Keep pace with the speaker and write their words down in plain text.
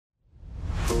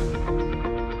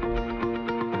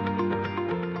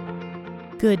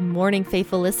Good morning,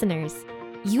 faithful listeners.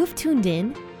 You have tuned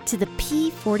in to the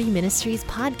P40 Ministries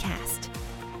podcast,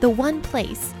 the one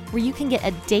place where you can get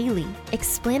a daily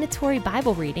explanatory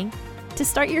Bible reading to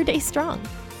start your day strong.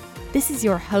 This is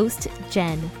your host,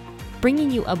 Jen, bringing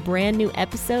you a brand new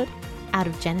episode out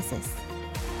of Genesis.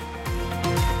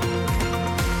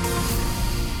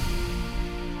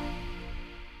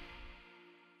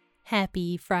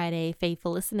 Happy Friday,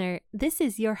 faithful listener. This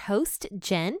is your host,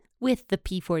 Jen, with the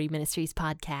P40 Ministries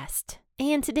podcast.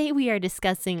 And today we are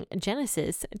discussing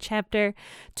Genesis chapter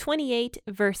 28,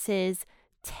 verses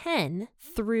 10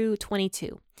 through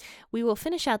 22. We will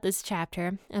finish out this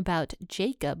chapter about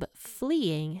Jacob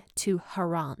fleeing to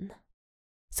Haran.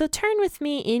 So turn with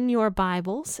me in your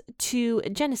Bibles to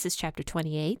Genesis chapter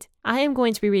 28. I am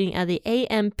going to be reading out of the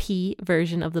AMP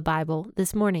version of the Bible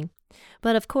this morning.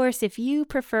 But of course, if you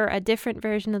prefer a different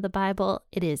version of the Bible,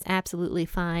 it is absolutely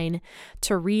fine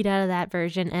to read out of that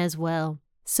version as well.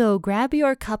 So grab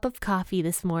your cup of coffee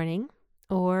this morning,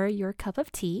 or your cup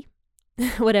of tea,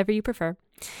 whatever you prefer,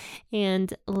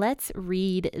 and let's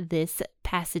read this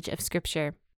passage of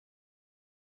Scripture.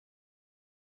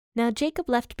 Now Jacob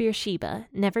left Beersheba,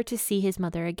 never to see his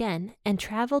mother again, and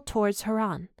traveled towards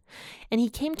Haran. And he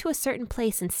came to a certain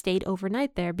place and stayed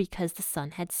overnight there because the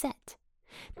sun had set.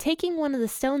 Taking one of the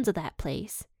stones of that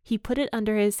place, he put it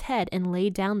under his head and lay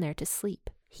down there to sleep.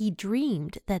 He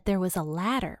dreamed that there was a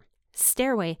ladder,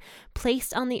 stairway,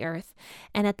 placed on the earth,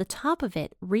 and at the top of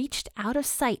it reached out of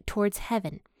sight towards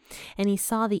heaven. And he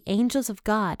saw the angels of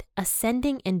God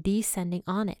ascending and descending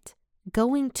on it,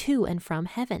 going to and from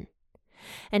heaven.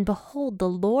 And behold, the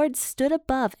Lord stood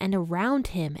above and around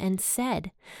him and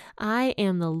said, I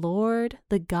am the Lord,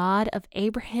 the God of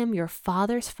Abraham your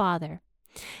father's father,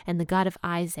 and the God of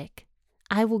Isaac.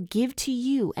 I will give to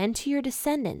you and to your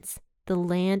descendants the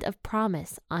land of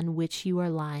promise on which you are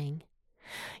lying.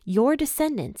 Your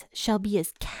descendants shall be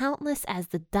as countless as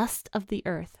the dust of the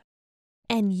earth,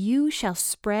 and you shall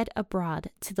spread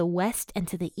abroad to the west and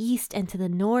to the east and to the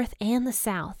north and the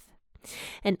south.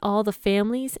 And all the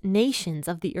families, nations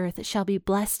of the earth shall be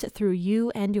blessed through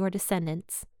you and your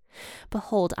descendants.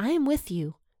 Behold, I am with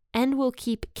you, and will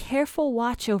keep careful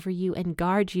watch over you and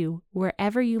guard you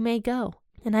wherever you may go.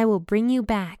 And I will bring you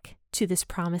back to this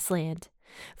promised land,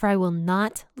 for I will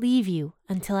not leave you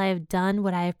until I have done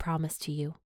what I have promised to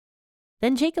you.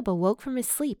 Then Jacob awoke from his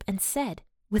sleep and said,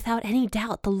 without any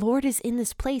doubt, the Lord is in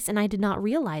this place, and I did not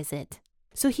realize it.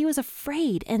 So he was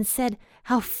afraid and said,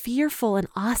 how fearful and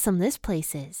awesome this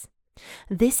place is.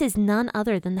 This is none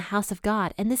other than the house of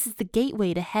God, and this is the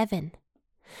gateway to heaven.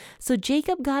 So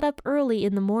Jacob got up early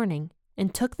in the morning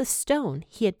and took the stone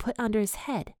he had put under his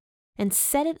head and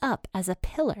set it up as a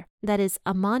pillar, that is,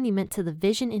 a monument to the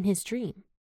vision in his dream.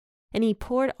 And he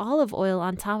poured olive oil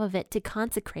on top of it to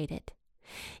consecrate it.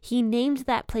 He named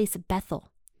that place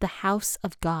Bethel, the house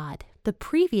of God. The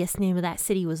previous name of that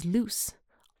city was Luz,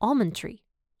 almond tree.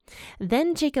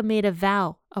 Then Jacob made a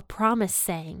vow, a promise,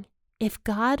 saying, if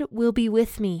God will be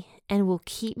with me and will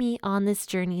keep me on this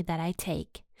journey that I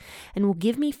take, and will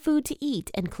give me food to eat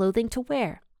and clothing to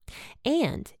wear,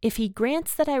 and if he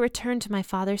grants that I return to my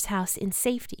father's house in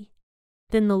safety,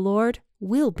 then the Lord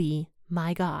will be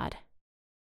my God.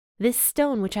 This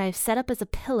stone which I have set up as a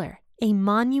pillar, a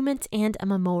monument and a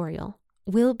memorial,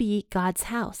 will be God's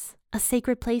house, a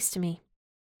sacred place to me.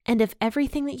 And of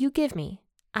everything that you give me,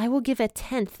 I will give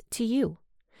 1/10 to you,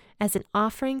 as an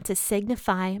offering to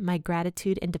signify my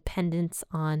gratitude and dependence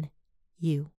on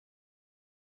you.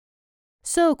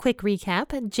 So, quick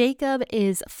recap, Jacob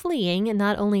is fleeing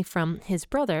not only from his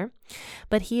brother,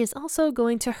 but he is also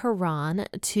going to Haran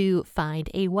to find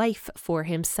a wife for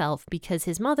himself because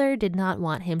his mother did not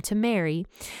want him to marry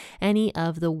any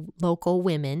of the local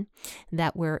women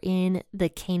that were in the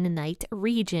Canaanite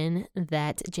region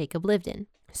that Jacob lived in.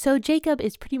 So Jacob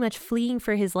is pretty much fleeing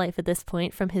for his life at this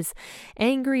point from his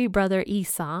angry brother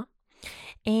Esau,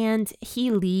 and he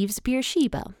leaves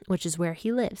Beersheba, which is where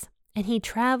he lives. And he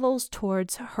travels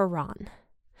towards Haran.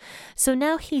 So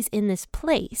now he's in this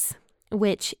place,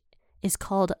 which is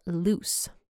called Luz.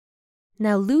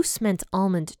 Now, Luz meant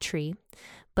almond tree,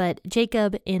 but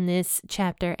Jacob in this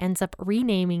chapter ends up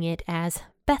renaming it as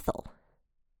Bethel.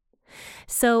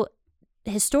 So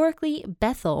historically,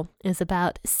 Bethel is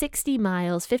about 50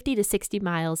 to 60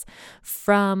 miles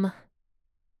from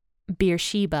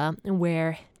Beersheba,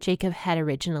 where Jacob had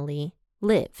originally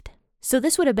lived. So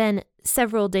this would have been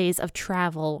several days of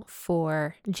travel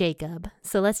for Jacob.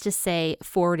 So let's just say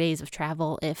 4 days of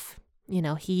travel if,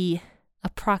 he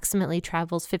approximately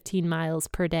travels 15 miles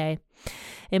per day.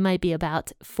 It might be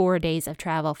about 4 days of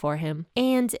travel for him.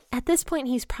 And at this point,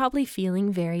 he's probably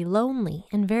feeling very lonely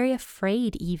and very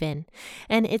afraid even.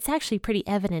 And it's actually pretty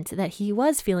evident that he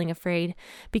was feeling afraid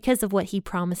because of what he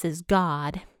promises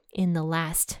God in the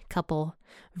last couple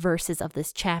verses of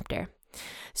this chapter.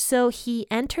 So he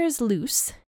enters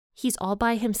Luz. He's all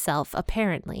by himself,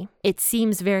 apparently. It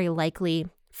seems very likely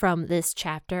from this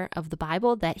chapter of the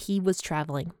Bible that he was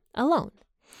traveling alone.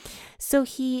 So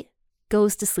he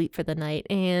goes to sleep for the night,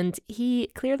 and he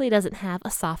clearly doesn't have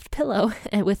a soft pillow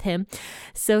with him.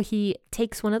 So he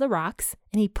takes one of the rocks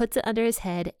and he puts it under his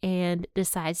head and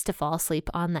decides to fall asleep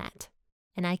on that.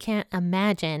 And I can't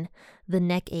imagine the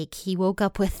neck ache he woke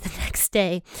up with the next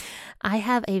day. I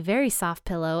have a very soft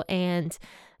pillow, and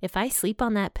if I sleep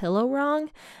on that pillow wrong,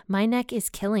 my neck is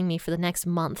killing me for the next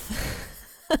month.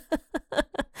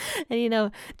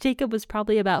 And Jacob was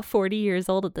probably about 40 years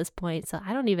old at this point, so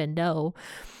I don't even know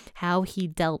how he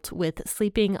dealt with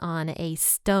sleeping on a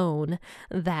stone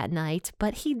that night,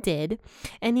 but he did,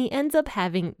 and he ends up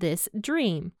having this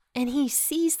dream. And he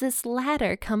sees this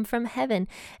ladder come from heaven,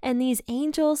 and these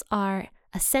angels are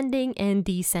ascending and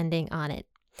descending on it.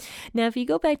 Now, if you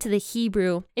go back to the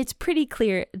Hebrew, it's pretty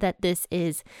clear that this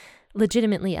is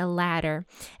legitimately a ladder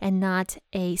and not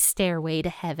a stairway to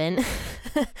heaven,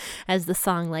 as the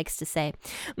song likes to say.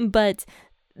 But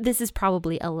this is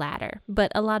probably a ladder.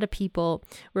 But a lot of people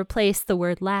replace the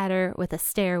word ladder with a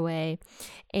stairway,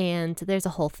 and there's a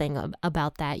whole thing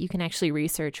about that. You can actually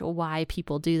research why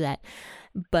people do that.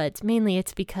 But mainly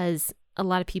it's because a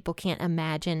lot of people can't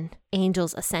imagine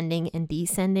angels ascending and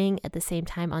descending at the same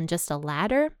time on just a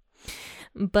ladder.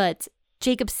 But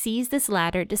Jacob sees this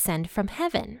ladder descend from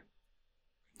heaven.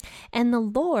 And the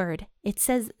Lord, it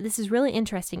says, this is really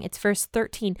interesting. It's verse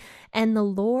 13. And the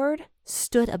Lord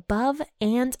stood above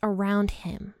and around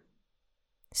him.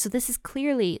 So this is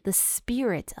clearly the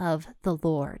Spirit of the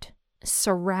Lord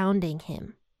surrounding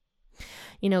him.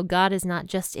 God is not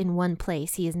just in one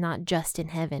place. He is not just in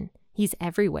heaven. He's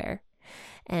everywhere.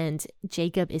 And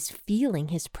Jacob is feeling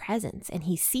his presence, and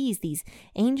he sees these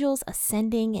angels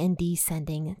ascending and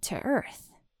descending to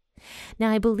earth. Now,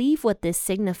 I believe what this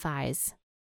signifies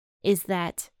is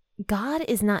that God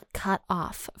is not cut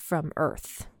off from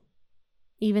earth.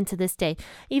 Even to this day,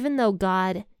 even though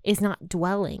God is not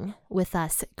dwelling with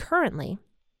us currently,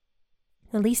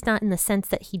 at least not in the sense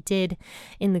that he did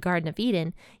in the Garden of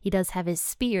Eden, he does have his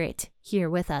Spirit here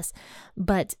with us,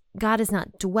 but God is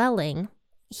not dwelling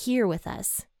here with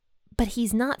us, but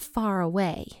he's not far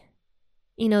away.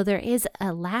 There is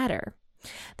a ladder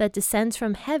that descends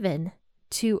from heaven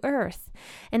to earth,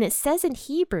 and it says in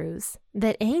Hebrews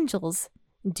that angels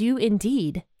do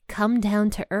indeed come down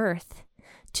to earth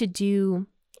to do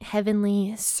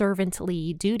heavenly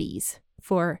servantly duties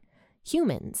for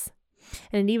humans.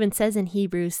 And it even says in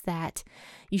Hebrews that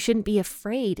you shouldn't be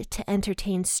afraid to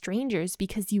entertain strangers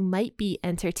because you might be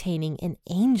entertaining an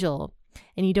angel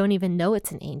and you don't even know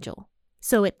it's an angel.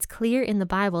 So it's clear in the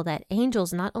Bible that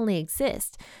angels not only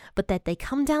exist, but that they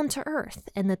come down to earth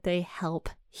and that they help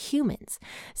humans.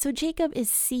 So Jacob is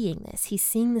seeing this. He's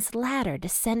seeing this ladder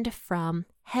descend from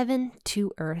heaven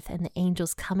to earth and the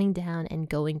angels coming down and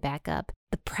going back up.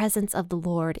 The presence of the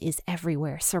Lord is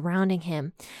everywhere, surrounding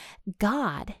him.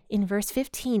 God, in verse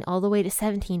 15 all the way to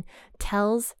 17,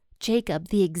 tells Jacob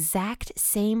the exact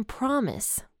same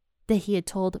promise that he had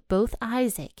told both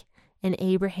Isaac and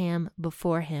Abraham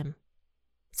before him.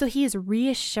 So he is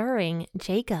reassuring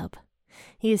Jacob.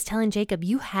 He is telling Jacob,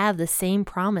 you have the same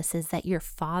promises that your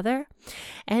father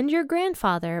and your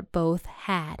grandfather both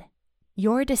had.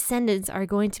 Your descendants are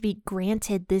going to be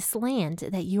granted this land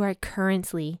that you are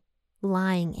currently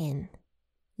lying in.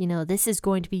 This is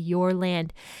going to be your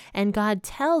land. And God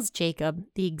tells Jacob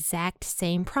the exact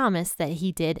same promise that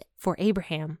he did for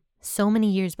Abraham so many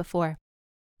years before.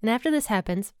 And after this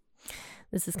happens,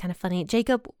 this is kind of funny.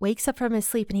 Jacob wakes up from his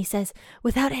sleep and he says,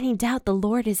 without any doubt, the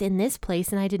Lord is in this place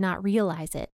and I did not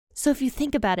realize it. So if you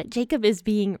think about it, Jacob is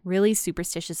being really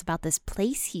superstitious about this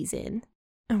place he's in,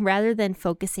 rather than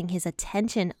focusing his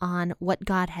attention on what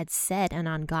God had said and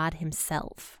on God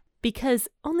himself. Because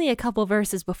only a couple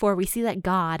verses before, we see that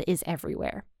God is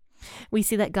everywhere. We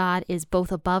see that God is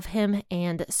both above him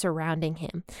and surrounding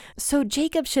him. So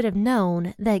Jacob should have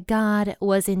known that God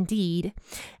was indeed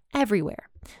everywhere,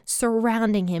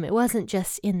 surrounding him. It wasn't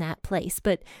just in that place,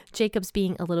 but Jacob's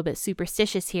being a little bit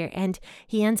superstitious here, and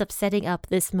he ends up setting up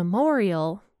this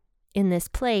memorial in this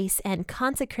place and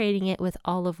consecrating it with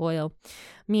olive oil,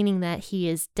 meaning that he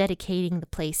is dedicating the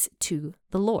place to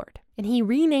the Lord. And he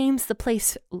renames the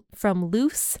place from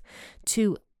Luz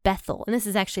to Bethel. And this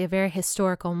is actually a very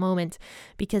historical moment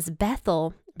because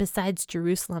Bethel, besides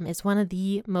Jerusalem, is one of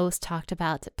the most talked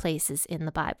about places in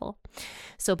the Bible.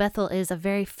 So Bethel is a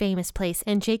very famous place,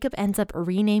 and Jacob ends up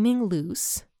renaming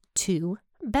Luz to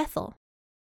Bethel.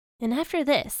 And after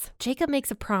this, Jacob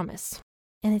makes a promise,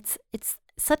 and it's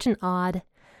such an odd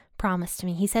promise to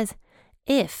me. He says,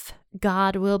 if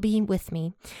God will be with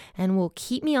me and will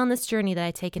keep me on this journey that I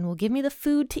take and will give me the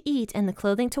food to eat and the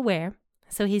clothing to wear.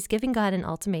 So he's giving God an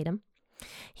ultimatum.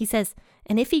 He says,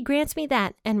 and if he grants me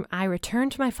that and I return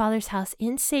to my father's house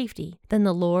in safety, then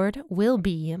the Lord will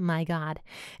be my God.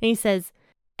 And he says,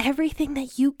 everything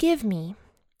that you give me,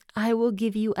 I will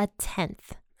give you 1/10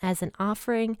 as an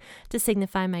offering to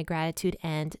signify my gratitude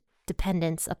and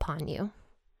dependence upon you.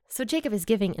 So Jacob is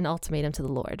giving an ultimatum to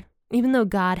the Lord. Even though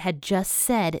God had just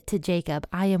said to Jacob,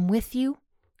 I am with you,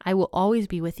 I will always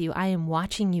be with you, I am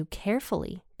watching you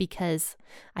carefully because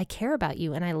I care about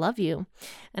you and I love you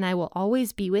and I will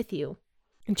always be with you.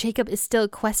 And Jacob is still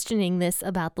questioning this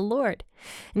about the Lord.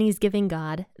 And he's giving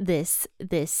God this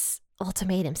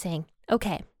ultimatum saying,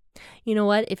 okay, you know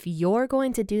what? If you're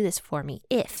going to do this for me,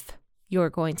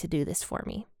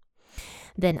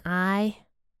 then I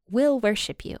will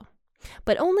worship you.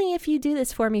 But only if you do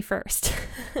this for me first.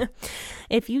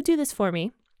 If you do this for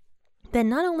me, then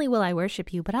not only will I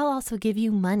worship you, but I'll also give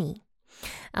you money.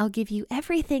 I'll give you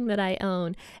everything that I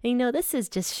own. And this is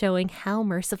just showing how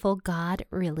merciful God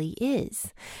really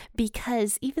is.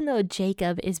 Because even though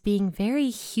Jacob is being very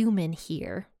human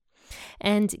here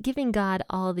and giving God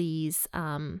all these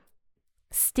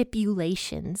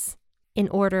stipulations in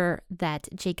order that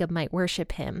Jacob might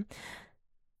worship him,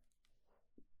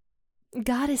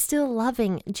 God is still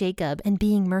loving Jacob and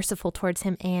being merciful towards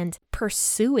him and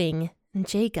pursuing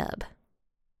Jacob.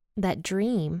 That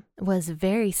dream was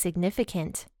very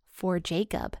significant for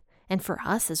Jacob and for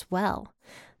us as well.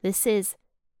 This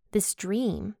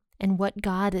dream and what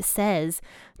God says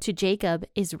to Jacob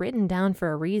is written down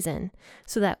for a reason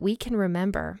so that we can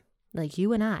remember, like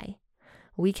you and I,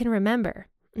 we can remember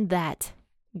that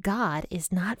God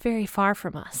is not very far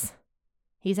from us.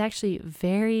 He's actually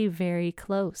very, very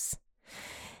close.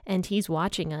 And he's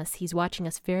watching us. He's watching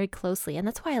us very closely. And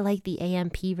that's why I like the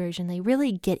AMP version. They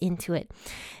really get into it.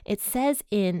 It says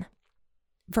in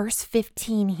verse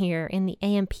 15 here in the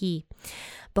AMP,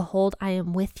 behold, I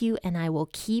am with you and I will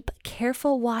keep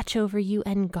careful watch over you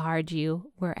and guard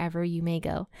you wherever you may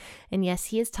go. And yes,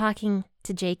 he is talking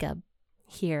to Jacob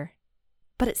here.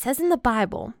 But it says in the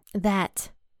Bible that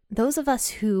those of us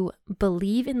who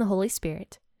believe in the Holy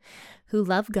Spirit, who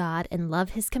love God and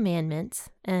love his commandments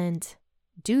and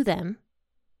do them,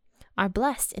 are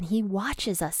blessed, and he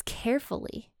watches us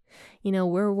carefully.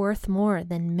 We're worth more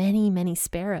than many, many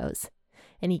sparrows,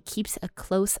 and he keeps a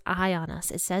close eye on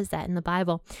us. It says that in the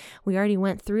Bible. We already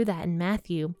went through that in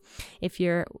Matthew. If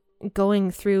you're going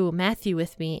through Matthew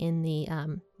with me in the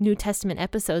New Testament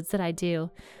episodes that I do,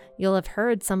 you'll have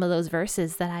heard some of those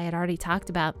verses that I had already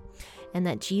talked about, and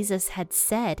that Jesus had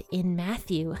said in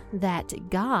Matthew that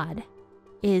God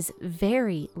is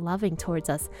very loving towards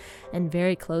us and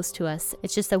very close to us.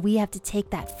 It's just that we have to take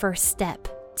that first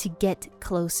step to get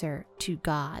closer to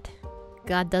God.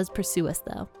 God does pursue us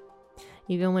though.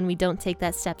 Even when we don't take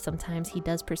that step, sometimes he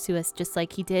does pursue us, just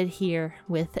like he did here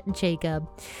with Jacob.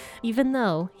 Even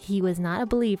though he was not a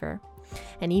believer,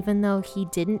 and even though he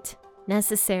didn't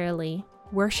necessarily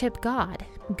worship God,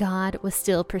 God was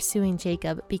still pursuing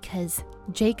Jacob because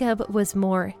Jacob was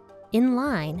more in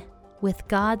line with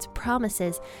God's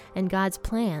promises and God's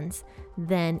plans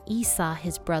than Esau,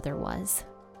 his brother, was.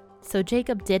 So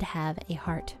Jacob did have a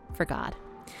heart for God.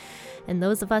 And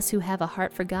those of us who have a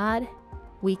heart for God,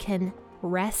 we can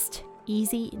rest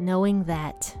easy knowing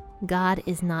that God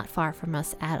is not far from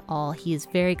us at all. He is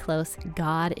very close.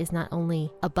 God is not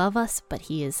only above us, but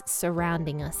he is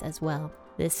surrounding us as well.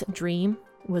 This dream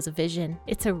was a vision.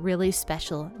 It's a really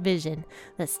special vision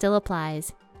that still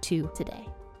applies to today.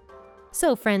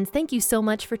 So friends, thank you so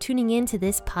much for tuning in to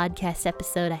this podcast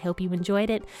episode. I hope you enjoyed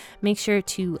it. Make sure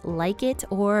to like it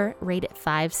or rate it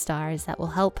 5 stars. That will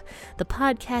help the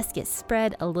podcast get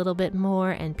spread a little bit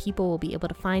more and people will be able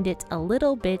to find it a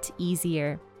little bit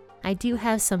easier. I do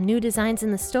have some new designs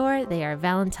in the store. They are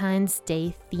Valentine's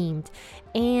Day themed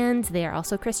and they are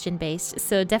also Christian based.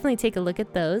 So definitely take a look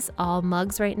at those. All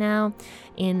mugs right now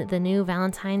in the new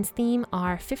Valentine's theme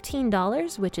are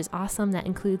 $15, which is awesome. That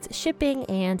includes shipping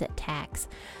and tax.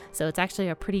 So it's actually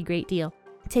a pretty great deal.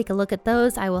 Take a look at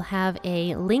those. I will have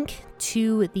a link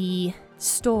to the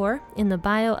store in the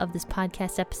bio of this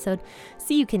podcast episode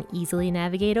so you can easily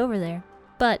navigate over there.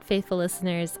 But faithful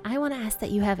listeners, I want to ask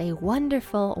that you have a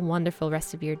wonderful, wonderful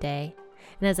rest of your day.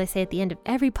 And as I say at the end of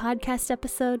every podcast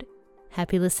episode,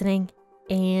 happy listening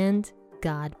and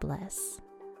God bless.